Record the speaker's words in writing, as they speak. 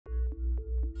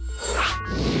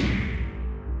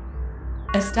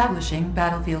Establishing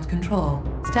battlefield control.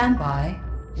 Stand by.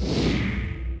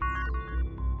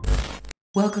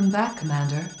 Welcome back,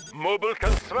 Commander. Mobile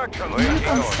construction. New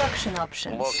construction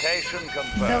options. Location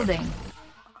confirmed. Building.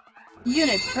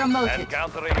 Unit promoted.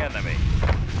 Encountering enemy.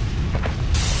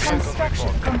 Construction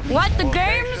complete. Let the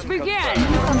games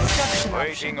begin! New construction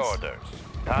Waiting options. orders.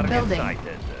 Target Building.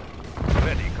 sighted.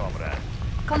 Ready, comrade.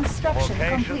 Construction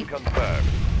Location complete. confirmed.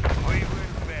 We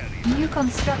will vary. New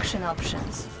construction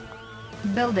options.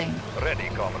 Building. Ready,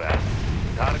 comrade.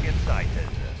 Target sighted.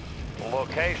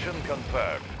 Location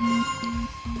confirmed.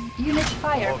 Unit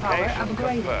firepower Location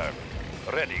upgraded. confirmed.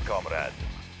 Ready, comrade.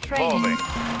 Training. Moving.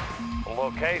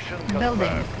 Location Building.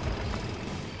 confirmed.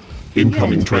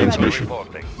 Incoming Unit transmission.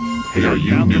 Reporting. Hey, are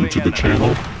you new to the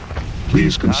channel?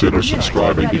 Please consider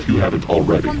subscribing if you haven't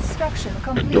already. Construction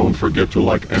complete. And don't forget to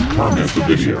like and New comment the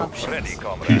construction video. options. Ready,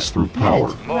 comrade. Peace through power.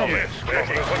 Ready. Moving.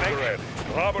 Checking connection.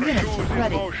 Rubber Unit shoes in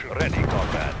ready. motion. Ready,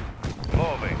 comrade.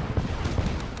 Moving.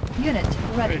 Unit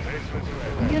ready.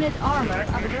 Unit armor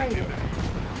upgraded.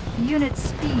 Unit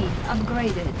speed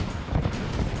upgraded.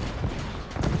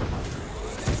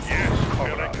 Yes,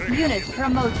 comrade. Unit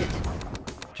promoted.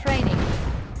 Training.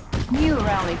 New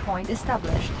rally point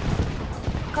established.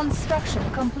 Construction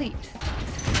complete.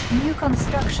 New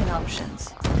construction options.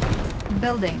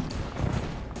 Building.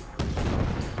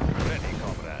 Ready,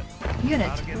 comrade. Unit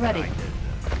Target ready.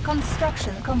 sighted.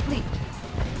 Construction complete.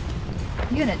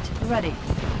 Unit ready.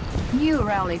 New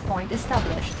rally point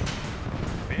established.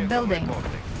 Vehicle Building.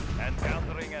 reporting.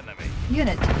 Encountering enemy.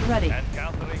 Unit ready.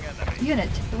 Encountering enemy. Unit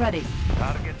ready.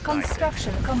 Target sighted.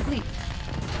 Construction complete.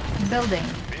 Building.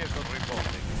 Vehicle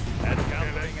reporting.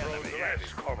 Encountering enemy.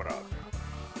 Yes, comrade.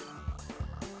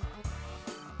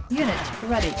 Unit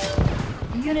ready.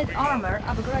 Unit armor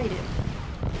upgraded.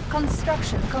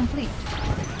 Construction complete.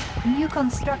 New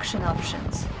construction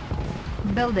options.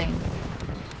 Building.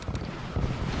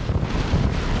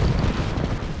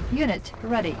 Unit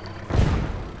ready.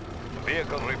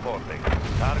 Vehicle reporting.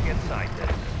 Target sighted.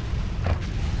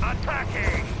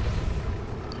 Attacking!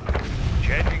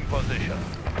 Changing position.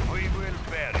 We will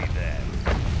bury them.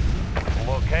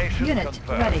 Location Unit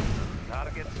confirmed. ready.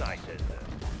 Target sighted.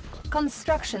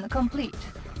 Construction complete.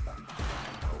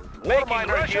 War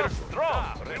miner here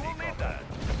strong. We will need that.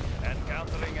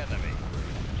 Encountering enemy.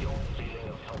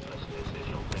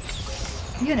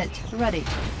 Unit ready.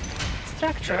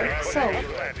 Structure sold.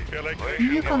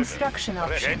 New construction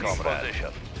Changing options.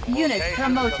 position. Unit Location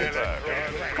promoted.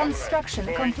 confirmed. Construction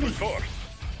complete.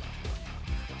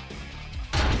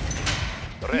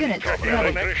 Ready, Unit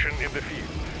comrade. ready. In the field.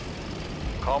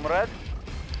 Comrade,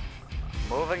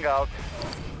 moving out.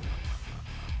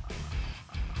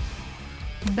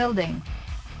 Building.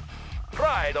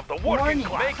 Pride of the Warning, working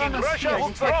class. Making chronosphere Russia look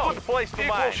a detected. good place to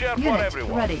mine. Share for Unit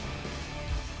everyone. ready.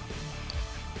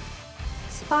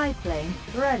 Spy plane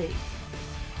ready.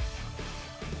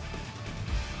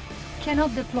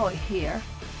 Cannot deploy here.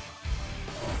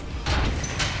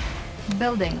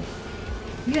 Building.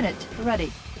 Unit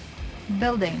ready.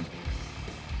 Building.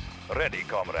 Ready,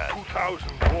 comrade.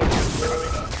 2,000 warriors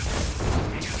coming up.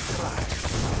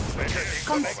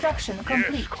 Construction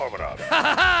complete. Yes, comrade.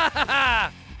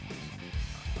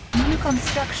 New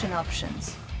construction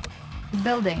options.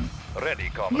 Building. Ready,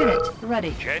 comrade. Unit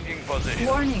ready. Changing position.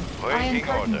 Warning. Iron Waiting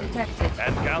curtain order. detected.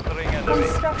 Encountering enemy.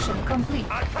 Construction complete.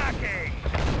 Attacking!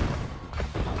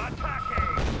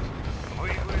 Attacking! We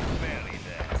will bury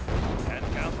them.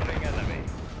 Encountering enemy.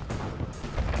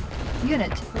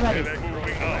 Unit ready.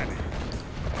 Moving out.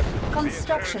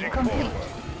 Construction complete.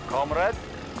 Comrade,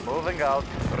 moving out.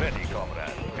 Ready,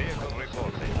 comrade. Vehicle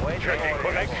reporting. Waiting Checking order.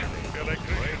 connection.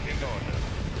 Waiting order.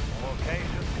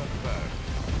 Location confirmed.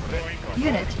 Ready, comrade.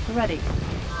 Unit ready.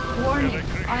 Warning.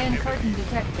 Iron curtain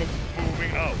detected.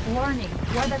 Moving out. Warning.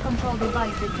 Weather control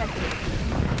device detected.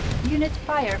 Unit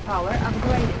firepower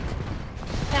upgraded.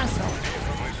 Cancel.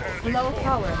 Low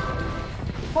power.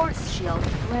 Force shield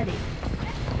ready.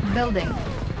 Building.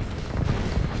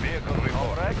 Vehicle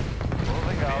reporting.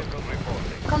 Moving out. Vehicle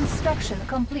reporting. Construction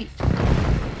complete.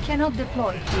 Cannot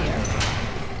deploy here.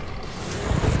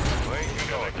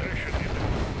 Waiting order.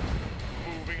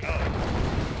 Moving out.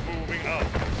 Moving out.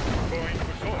 Going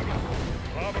to source.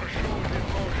 Rubber shoes in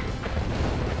motion.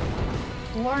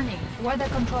 Warning. Weather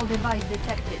control device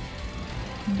detected.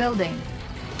 Building.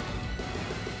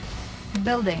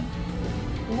 Building.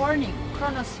 Warning.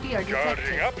 Chronosphere Charging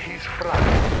detected. up. He's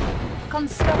fried.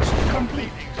 Construction complete.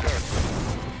 Completing circuit.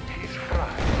 He's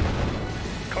fried.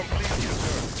 Completing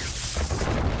circuit.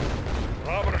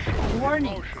 Rubber shoes in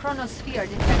Warning. motion. Chronosphere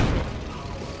detected.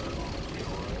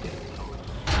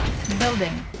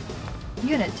 Building.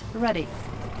 Unit ready.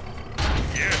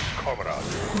 Yes,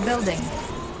 comrade. Building.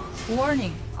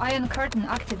 Warning. Iron curtain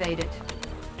activated.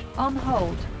 On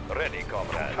hold. Ready,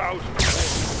 comrade. 1,000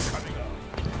 wolves coming up.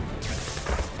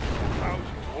 1,000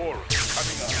 wolves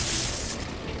coming up.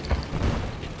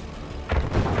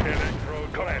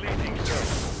 Electrode completing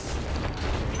service.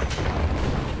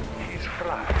 He's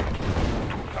fried.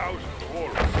 2,000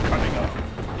 wolves coming up.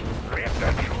 Let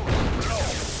that shoot blow.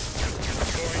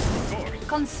 Going to source.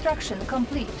 Construction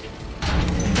complete.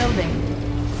 Building.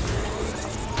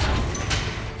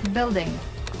 Building.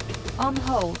 On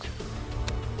hold.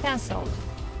 Cancelled.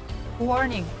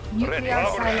 Warning. Nuclear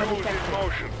Power silo shoes in detected.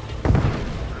 motion.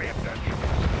 Let that shoot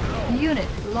blow. Unit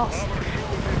lost. Power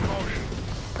shoes in motion.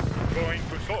 Going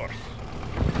to source.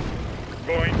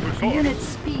 Going to source. Unit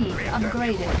speed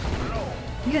upgraded.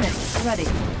 Unit ready.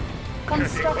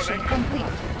 Construction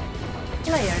complete.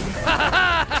 Player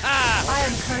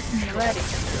Iron curtain ready.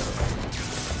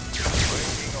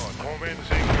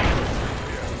 Commencing.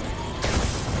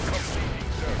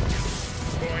 Completing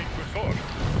service. Going to source.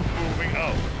 Moving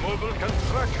out. Mobile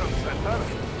construction center.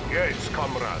 Yes,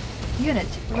 comrade. Unit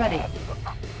ready.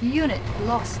 Unit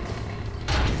lost.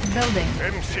 Building.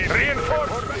 MC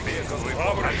Reinforce vehicle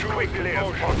report as quickly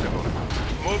as possible.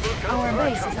 Mobile Our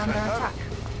base construction is under center. attack.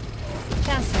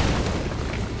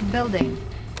 Cancel. Building.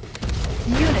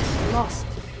 Unit lost.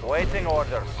 Waiting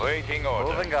orders. Waiting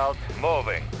orders. Moving out.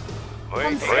 Moving.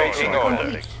 Construction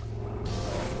complete.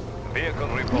 Vehicle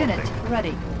reporting. Unit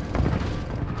ready.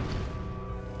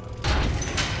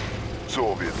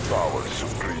 Soviet power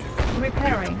supreme.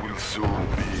 Repairing. It will soon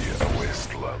be a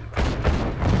wasteland.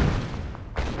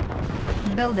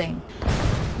 Building.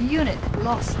 Unit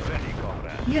lost. Ready,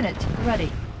 comrade. Unit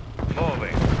ready.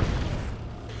 Moving.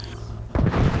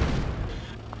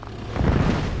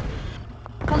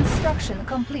 Construction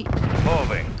complete.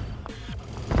 Moving.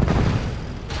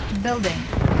 Building.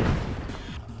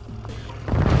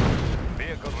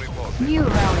 Vehicle reporting. New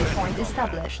rally point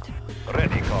established.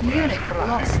 Ready, comrade. Unit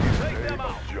lost. Take them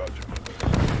out. Judgment.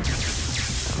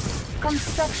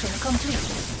 Construction complete.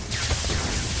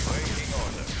 Waiting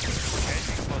order.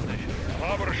 Changing position.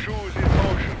 Power shoes in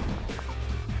motion.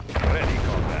 Ready,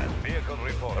 comrade. Vehicle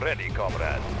report. Ready,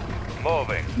 comrade.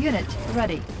 Moving. Unit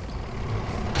ready.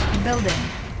 Building.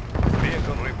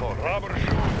 Vehicle report. Rubber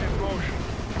shoes in motion.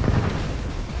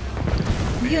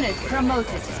 Unit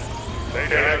promoted.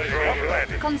 Electrode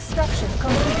ready. Construction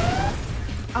complete.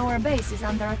 Our base is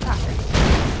under attack.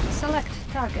 Select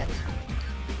target.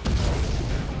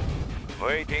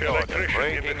 Waiting order. Electrician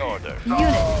in the Waiting field. order.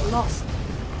 Unit lost.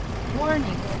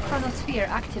 Warning. Chronosphere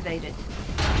activated.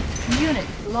 Unit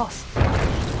lost.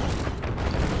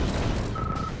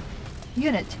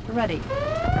 Unit ready.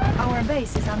 Our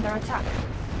base is under attack.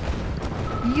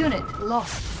 Unit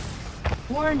lost.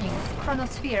 Warning.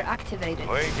 Chronosphere activated.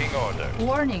 Waiting order.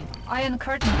 Warning. Iron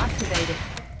curtain activated.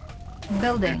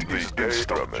 Building. The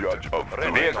instrument judge of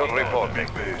Vehicle reporting.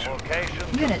 invasion.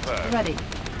 Location Unit confirmed. ready.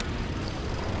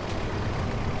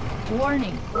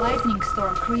 Warning. Lightning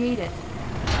storm created.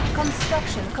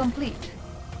 Construction complete.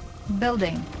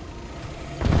 Building.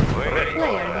 Ready,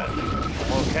 Player comrade.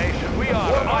 defeated. Location. We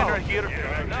are minor here.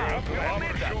 Now.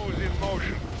 Rubber shoes in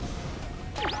motion.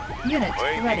 Unit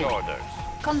Waiting ready. orders.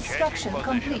 Construction Changing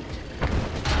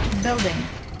complete. Building.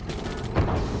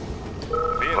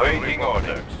 Waiting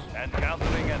orders.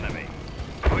 Encountering enemy.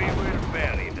 We will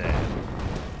bury them.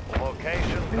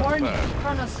 Location Warning.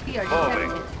 confirmed. Chronosphere Moving.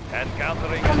 detected.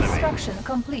 Encountering enemy. Construction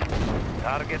complete.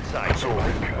 Target site.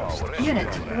 Soviet power.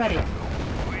 Unit ready.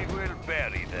 We will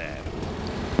bury them.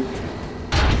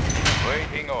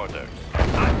 Waiting orders.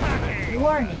 Attacking.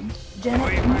 Warning.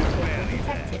 Genetic We will mutation bury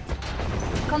detected.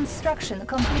 Construction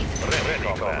complete.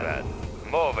 Ready, comrade.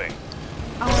 Moving.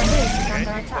 Our base is under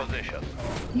Changing attack. position.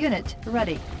 Unit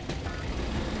ready.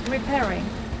 Repairing.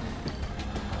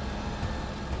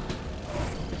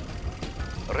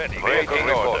 Ready. Waiting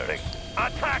orders.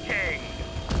 Attacking.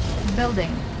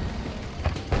 Building.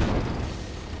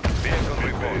 Vehicle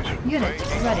reporting. Unit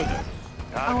Waiting ready. orders.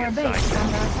 Our Target base is sighted.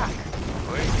 under attack.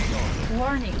 Waiting orders.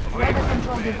 Warning. Weather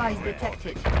control device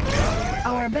detected.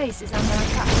 Our base is under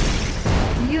attack.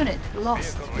 Unit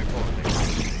lost. Vehicle reporting.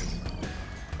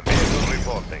 Vehicle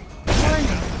reporting.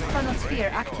 Warning.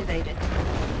 Chronosphere activated.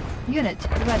 Unit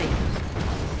ready.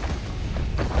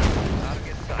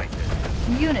 Target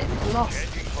sighted. Unit lost.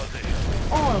 Changing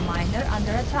position. All miner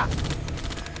under attack.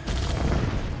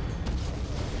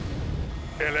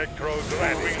 Electrodes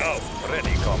moving out.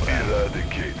 Ready, comrade.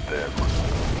 Eradicate them.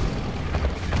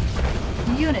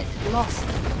 Unit lost.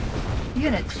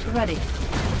 Unit ready.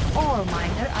 All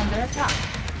miner under attack.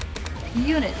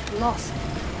 Unit lost.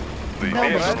 The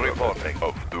Building. instrument Reporting.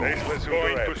 of doom. Baseless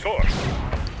going to source.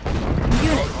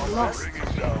 Unit lost.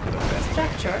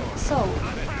 Structure sold.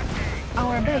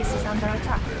 Our base is under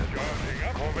attack.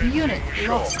 Unit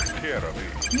lost.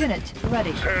 Unit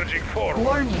ready. Surging forward.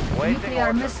 Warning,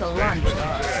 nuclear missile launched.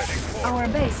 Our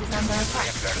base is under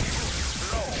attack.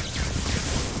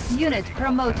 Unit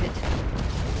promoted.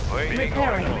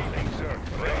 Repairing.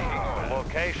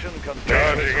 Location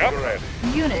Charging up.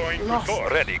 Unit lost.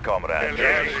 Ready, comrade.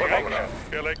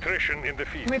 Electrician in the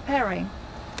field. Repairing.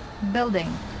 Building.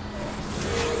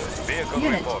 Vehicle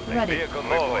Unit reporting. ready. Vehicle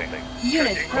moving.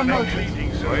 Unit promoted.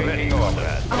 Waiting,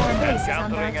 comrade. Our base is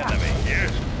under Countering attack. enemy.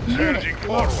 Yes. Unit Surging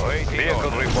lost. forward. Waiting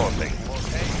vehicle reporting.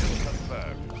 Location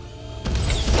confirmed.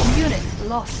 Unit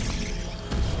lost.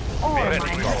 Ore Ready,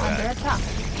 miner comrade. under attack.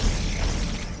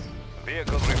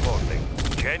 Vehicle reporting.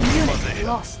 Changing Unit position.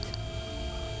 lost.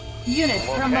 Unit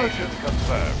Location promoted.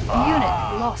 confirmed. Unit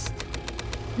lost.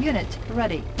 Unit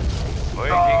ready.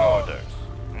 Waiting orders.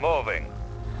 Moving.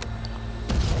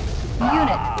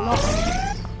 Unit lost.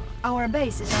 Our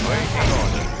base is under Waiting attack.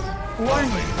 orders.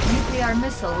 Warning, nuclear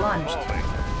missile launched.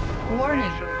 Moving.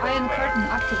 Warning, Iron Curtain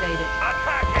activated.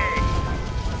 Attacking!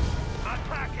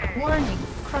 Attacking! Warning,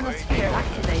 Chronosphere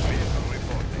activated. Vehicle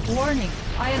reporting. Warning,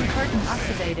 Iron Curtain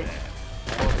activated.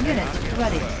 Unit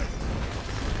ready.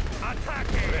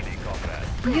 Attacking! Ready,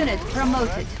 comrade. Unit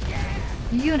promoted.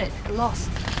 Unit lost.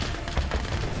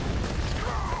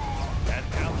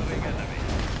 Encountering enemy.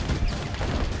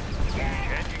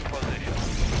 Changing position.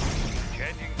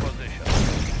 Changing position.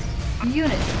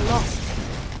 Unit lost.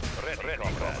 Ready,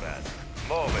 comrade.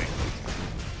 Moving.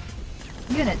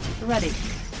 Unit ready.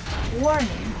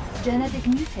 Warning, genetic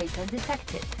mutator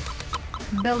detected.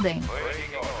 Building.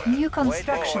 Waiting order. New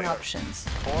construction Wait order. options.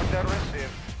 Order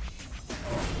received.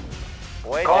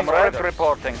 Comrade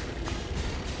reporting.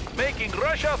 Making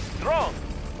Russia strong.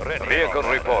 Ready, vehicle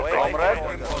reporting. Comrade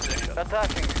in position.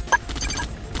 Attacking.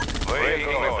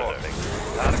 Waiting reporting.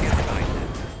 Target sighted.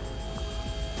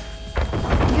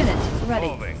 Unit ready.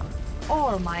 Moving.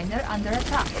 Ore miner under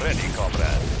attack. Ready,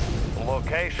 comrade.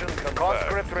 Location confirmed.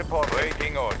 Conscript report.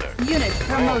 Waiting order. Unit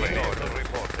promoted. Moving order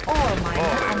reporting. Ore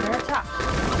miner under attack.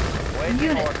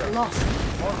 Unit lost.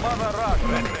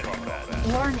 Ready, comrade.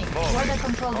 Warning, weather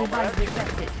control device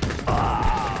detected.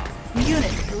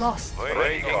 Unit lost.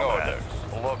 Waiting orders.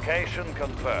 Location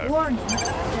confirmed. Warning,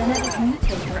 genetic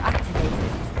mutator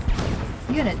activated.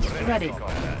 Unit ready.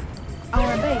 Comrade.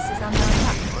 Our base is under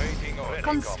attack. Waiting order.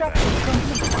 Construction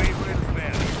complete. We will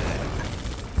bury them.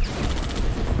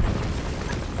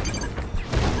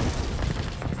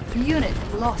 Unit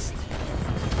lost.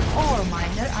 Ore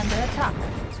miner under attack.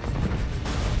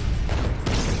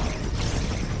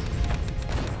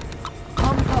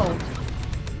 On hold.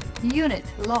 Unit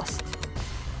lost.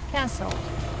 Cancel.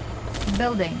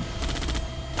 Building.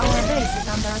 Our base is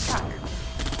under attack.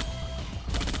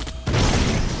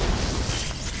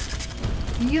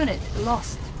 Unit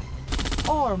lost.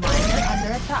 Ore miner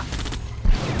under attack.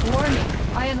 Warning,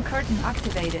 Iron Curtain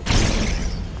activated.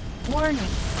 Warning,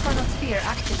 Chronosphere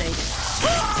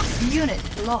activated. Unit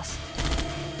lost.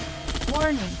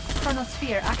 Warning,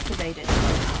 Chronosphere activated.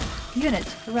 Unit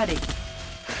ready.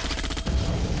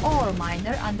 Ore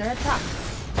miner under attack.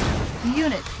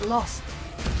 Unit lost.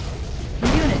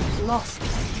 Unit lost.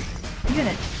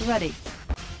 Unit ready.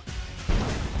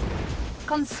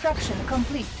 Construction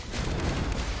complete.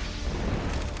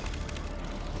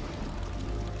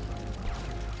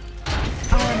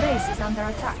 Our base is under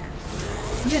attack.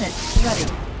 Unit ready.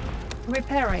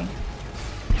 Repairing.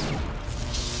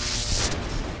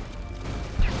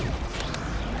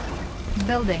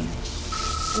 Building.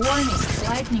 Warning,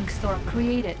 lightning storm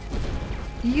created.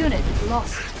 Unit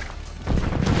lost.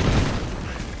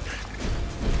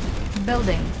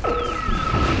 Building.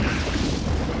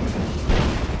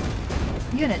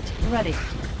 Unit ready.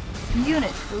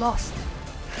 Unit lost.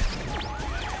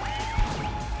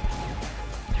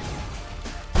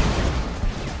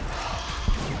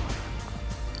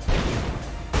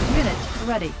 Unit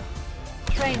ready.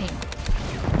 Training.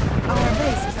 Our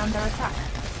base is under attack.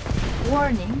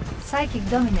 Warning, psychic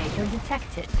dominator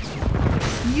detected.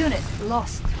 Unit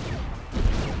lost.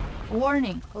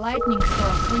 Warning, lightning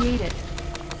storm created.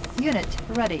 Unit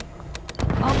ready.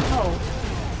 On hold.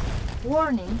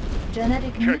 Warning,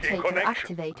 genetic Checking mutator connection.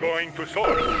 activated. Going to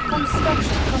source.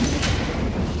 Construction complete.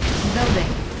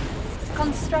 Building.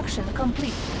 Construction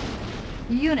complete.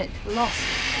 Unit lost.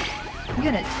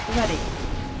 Unit ready.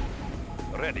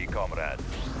 Ready, comrade.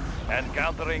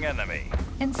 Encountering enemy.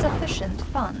 Insufficient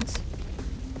funds.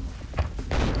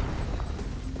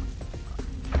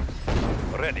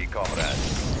 Ready, comrade.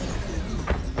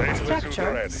 Stainless suit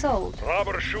Structure ready. sold.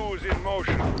 Rubber shoes in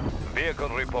motion. Vehicle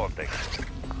reporting.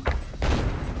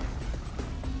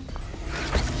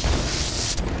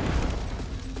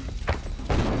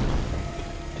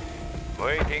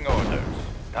 Waiting orders.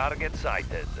 Target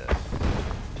sighted.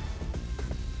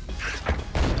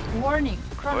 Warning,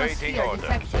 Waiting chronosphere order.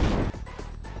 detected.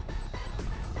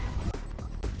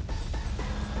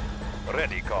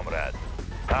 Ready, comrade.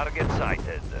 Target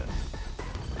sighted.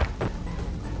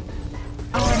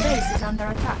 Our base is under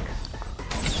attack.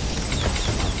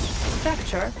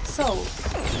 Structure sold.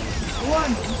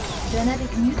 Warning, genetic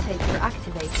mutator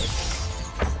activated.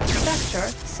 Structure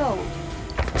sold.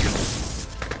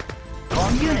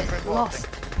 Unit lost.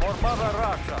 For Mother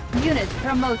Russia. Unit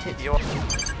promoted.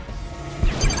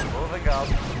 Moving out.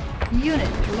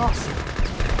 Unit lost.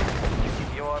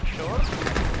 You are sure?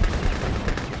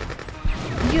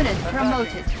 Unit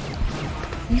promoted.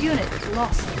 Unit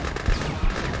lost.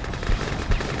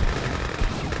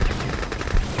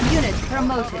 Unit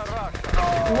promoted.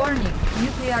 Warning,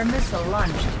 nuclear missile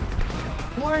launched.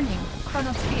 Warning,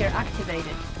 chronosphere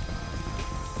activated.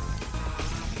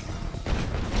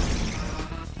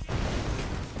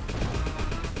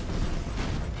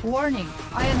 Warning,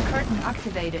 iron curtain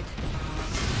activated.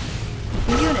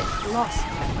 Unit lost.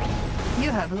 You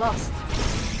have lost.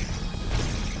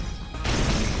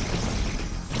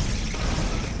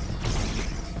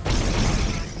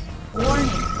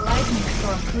 Warning, lightning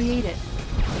storm created.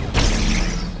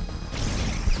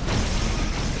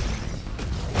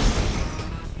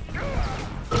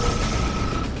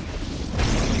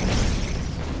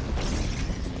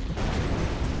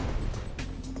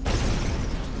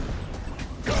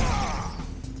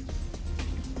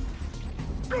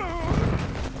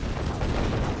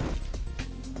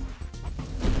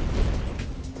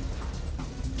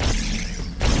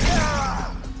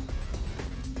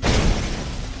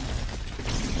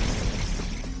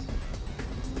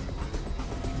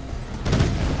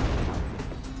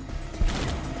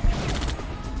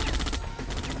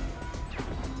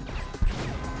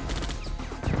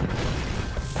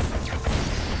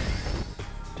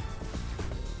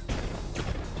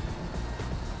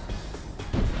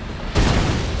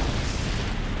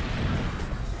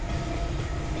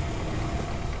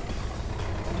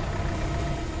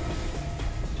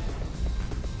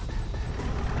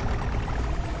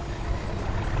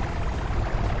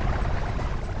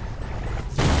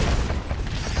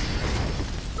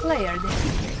 Player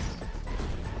defeated.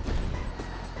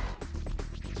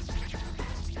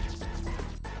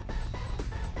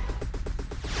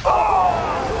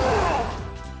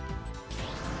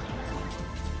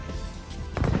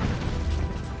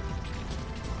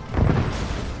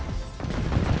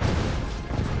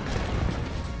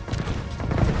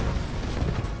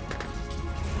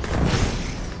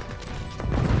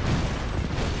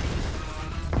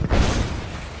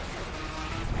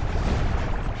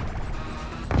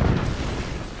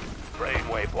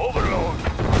 Brainwave overload.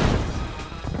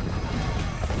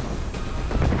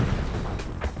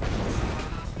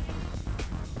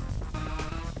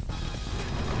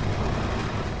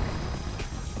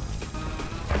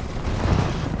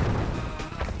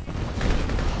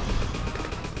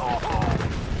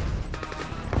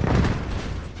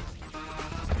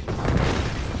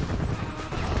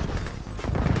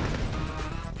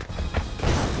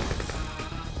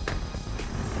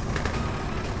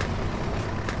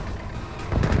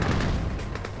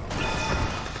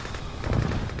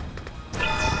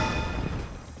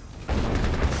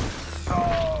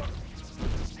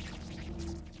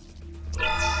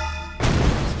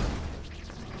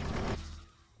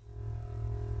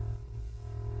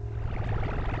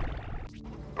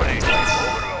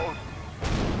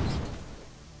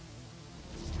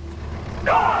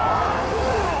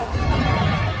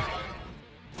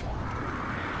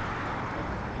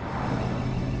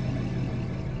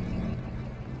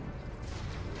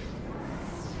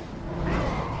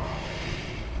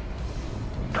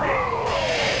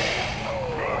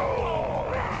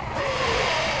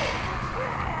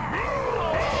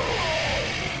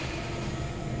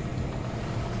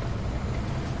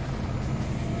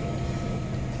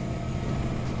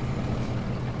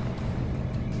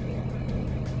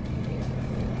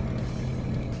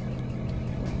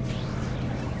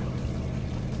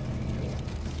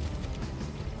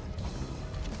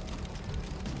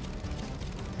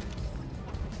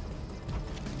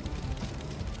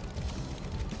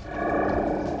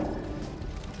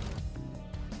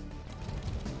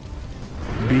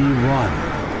 Be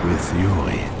one with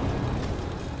Yuri.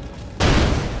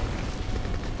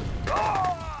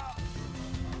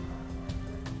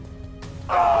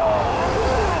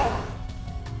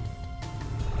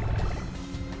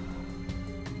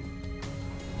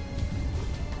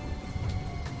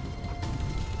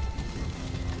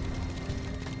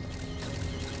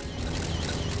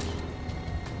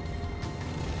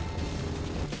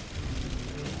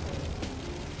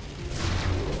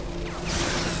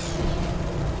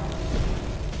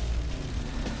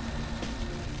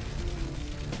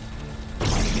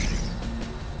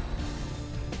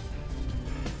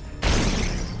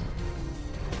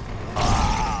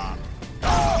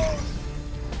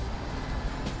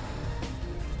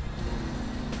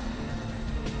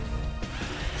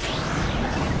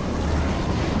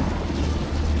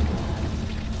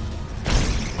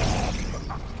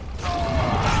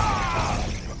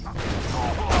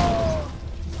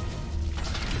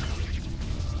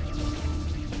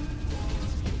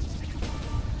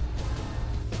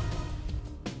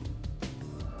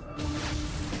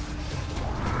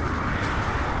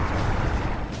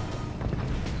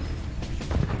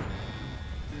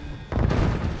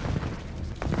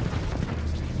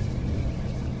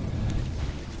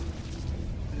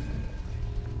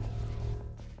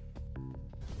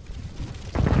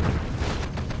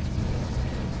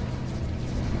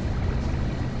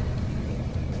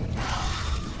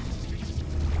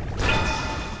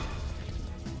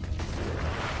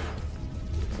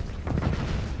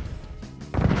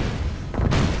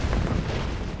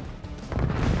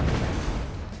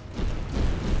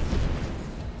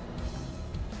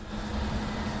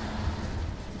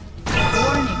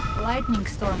 Lightning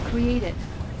storm created.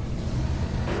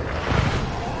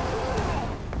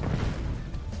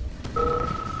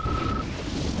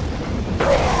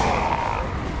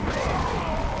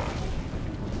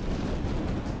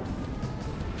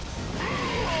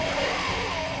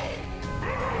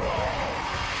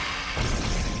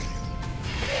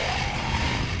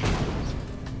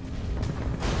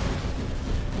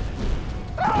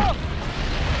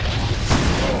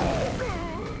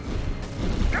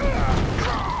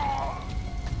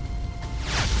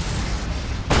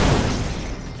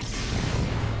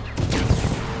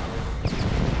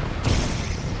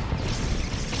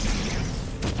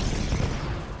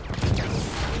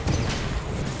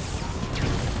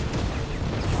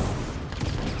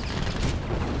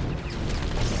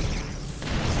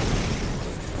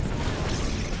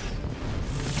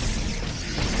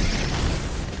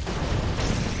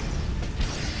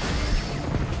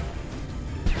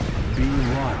 Be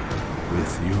one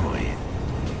with Yuri.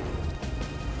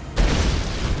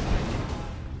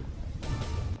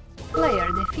 Player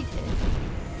defeated.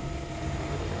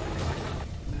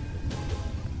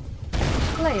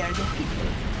 Player defeated.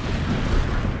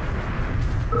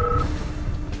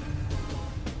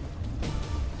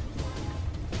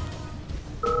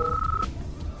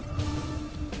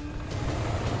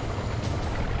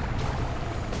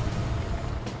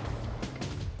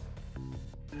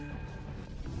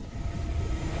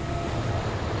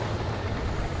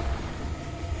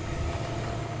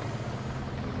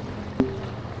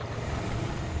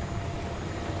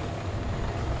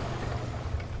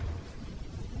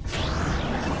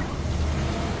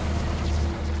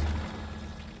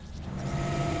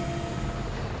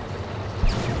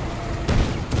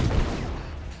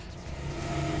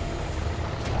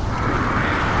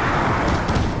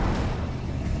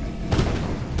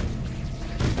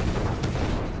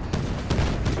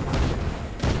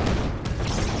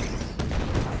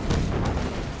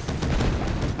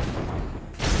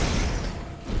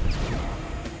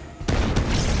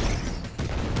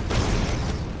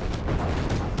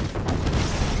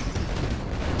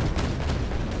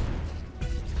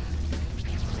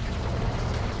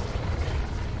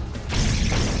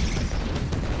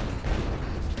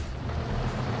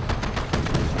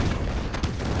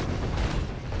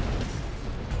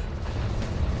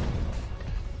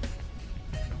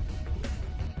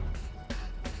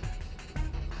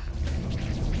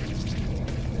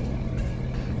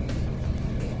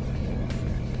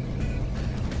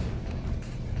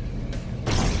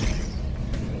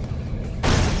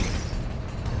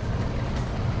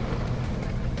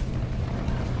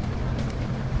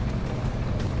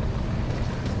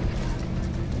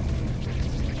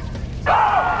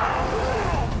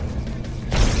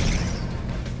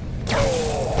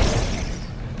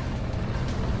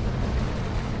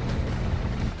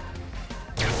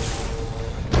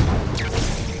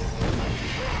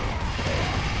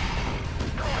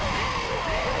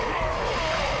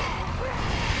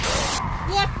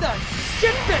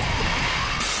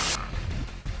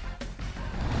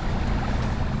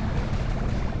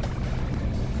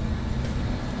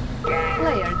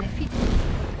 Player defeated.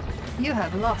 You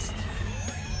have lost.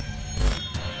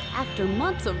 After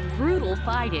months of brutal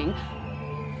fighting,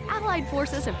 Allied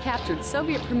forces have captured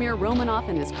Soviet Premier Romanov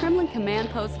and his Kremlin command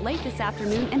post late this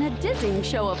afternoon in a dizzying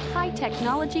show of high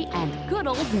technology and good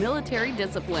old military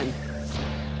discipline.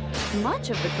 Much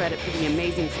of the credit for the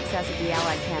amazing success of the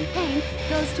Allied campaign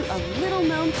goes to a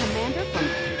little-known commander from